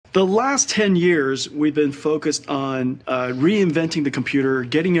The last 10 years, we've been focused on reinventing the computer,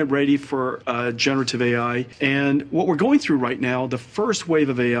 getting it ready for generative AI. And what we're going through right now, the first wave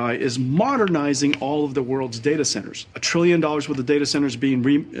of AI, is modernizing all of the world's data centers. $1 trillion worth of data centers being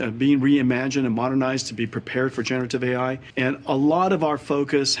reimagined and modernized to be prepared for generative AI. And a lot of our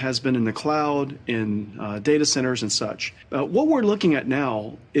focus has been in the cloud, in data centers and such. What we're looking at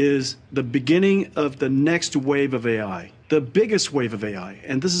now is the beginning of the next wave of AI. The biggest wave of AI.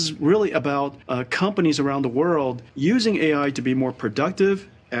 And this is really about companies around the world using AI to be more productive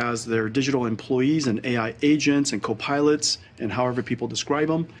as their digital employees and AI agents and co-pilots and however people describe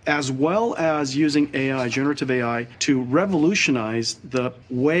them, as well as using AI, generative AI, to revolutionize the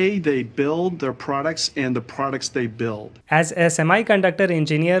way they build their products and the products they build. As a semiconductor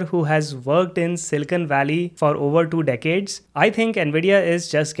engineer who has worked in Silicon Valley for over 2 decades, I think Nvidia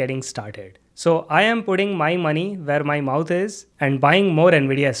is just getting started. So I am putting my money where my mouth is and buying more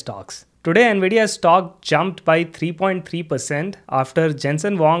Nvidia stocks. Today, Nvidia stock jumped by 3.3% after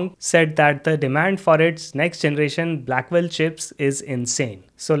Jensen Huang said that the demand for its next generation Blackwell chips is insane.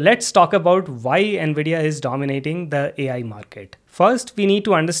 So let's talk about why Nvidia is dominating the AI market. First, we need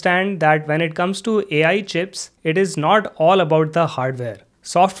to understand that when it comes to AI chips, it is not all about the hardware.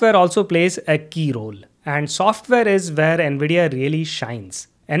 Software also plays a key role. And software is where Nvidia really shines.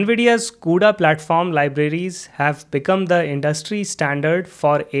 Nvidia's CUDA platform libraries have become the industry standard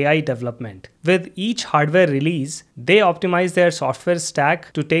for AI development. With each hardware release, they optimize their software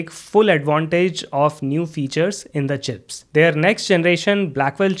stack to take full advantage of new features in the chips. Their next generation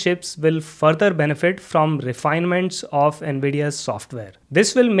Blackwell chips will further benefit from refinements of Nvidia's software.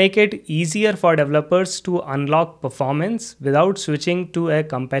 This will make it easier for developers to unlock performance without switching to a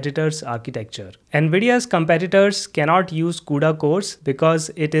competitor's architecture. Nvidia's competitors cannot use CUDA cores because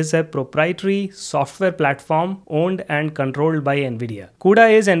it is a proprietary software platform owned and controlled by Nvidia.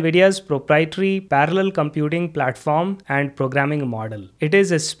 CUDA is Nvidia's proprietary parallel computing platform and programming model. It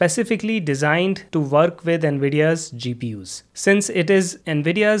is specifically designed to work with Nvidia's GPUs. Since it is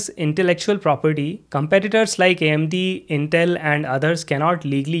Nvidia's intellectual property, competitors like AMD, Intel, and others cannot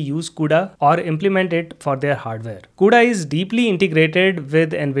legally use CUDA or implement it for their hardware. CUDA is deeply integrated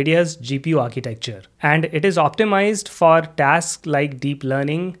with Nvidia's GPU architecture, and it is optimized for tasks like deep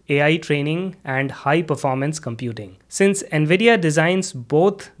learning, AI training, and high-performance computing. Since Nvidia designs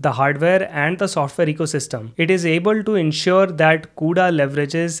both the hardware and the software ecosystem, it is able to ensure that CUDA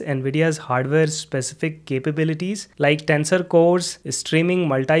leverages Nvidia's hardware-specific capabilities like tensor cores, streaming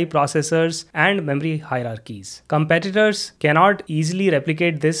multiprocessors, and memory hierarchies. Competitors cannot easily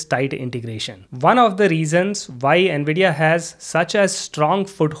replicate this tight integration. One of the reasons why Nvidia has such a strong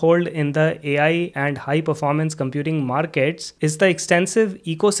foothold in the AI and high-performance computing markets is the extensive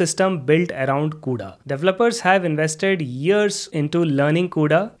ecosystem built around CUDA. Developers have invested years into learning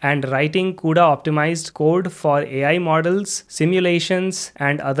CUDA and writing CUDA-optimized code for AI models, simulations,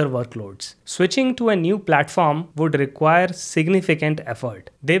 and other workloads. Switching to a new platform would require significant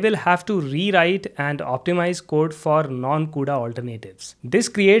effort. They will have to rewrite and optimize code for non-CUDA alternatives. This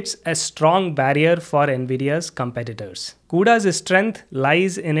creates a strong barrier for Nvidia's competitors. CUDA's strength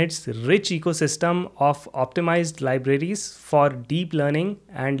lies in its rich ecosystem of optimized libraries for deep learning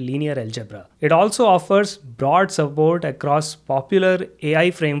and linear algebra. It also offers broad support across popular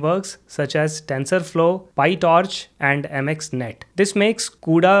AI frameworks such as TensorFlow, PyTorch, and MXNet. This makes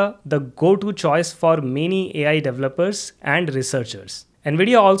CUDA the go-to choice for many AI developers and researchers.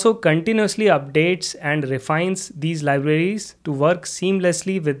 Nvidia also continuously updates and refines these libraries to work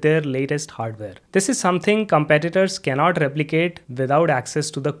seamlessly with their latest hardware. This is something competitors cannot replicate without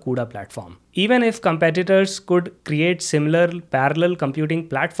access to the CUDA platform. Even if competitors could create similar parallel computing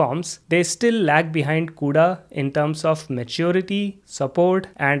platforms, they still lag behind CUDA in terms of maturity, support,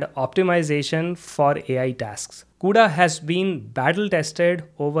 and optimization for AI tasks. CUDA has been battle tested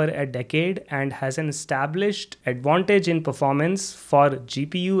over a decade and has an established advantage in performance for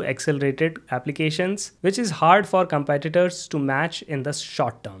GPU accelerated applications, which is hard for competitors to match in the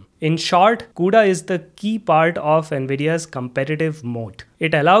short term. In short, CUDA is the key part of Nvidia's competitive moat.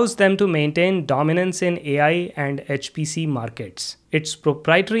 It allows them to maintain dominance in AI and HPC markets. Its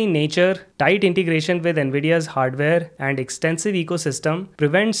proprietary nature, tight integration with Nvidia's hardware, and extensive ecosystem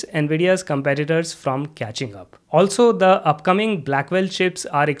prevents Nvidia's competitors from catching up. Also, the upcoming Blackwell chips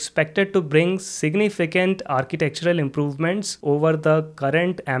are expected to bring significant architectural improvements over the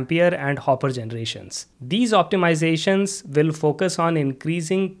current Ampere and Hopper generations. These optimizations will focus on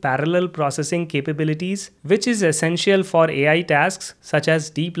increasing parallel processing capabilities, which is essential for AI tasks such as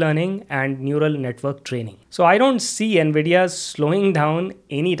deep learning and neural network training. So I don't see Nvidia slowing down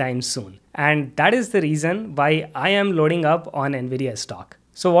anytime soon. And that is the reason why I am loading up on Nvidia stock.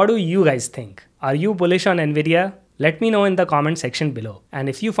 So what do you guys think? Are you bullish on Nvidia? Let me know in the comment section below. And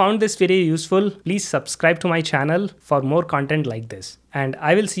if you found this video useful, please subscribe to my channel for more content like this. And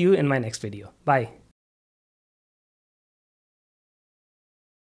I will see you in my next video. Bye.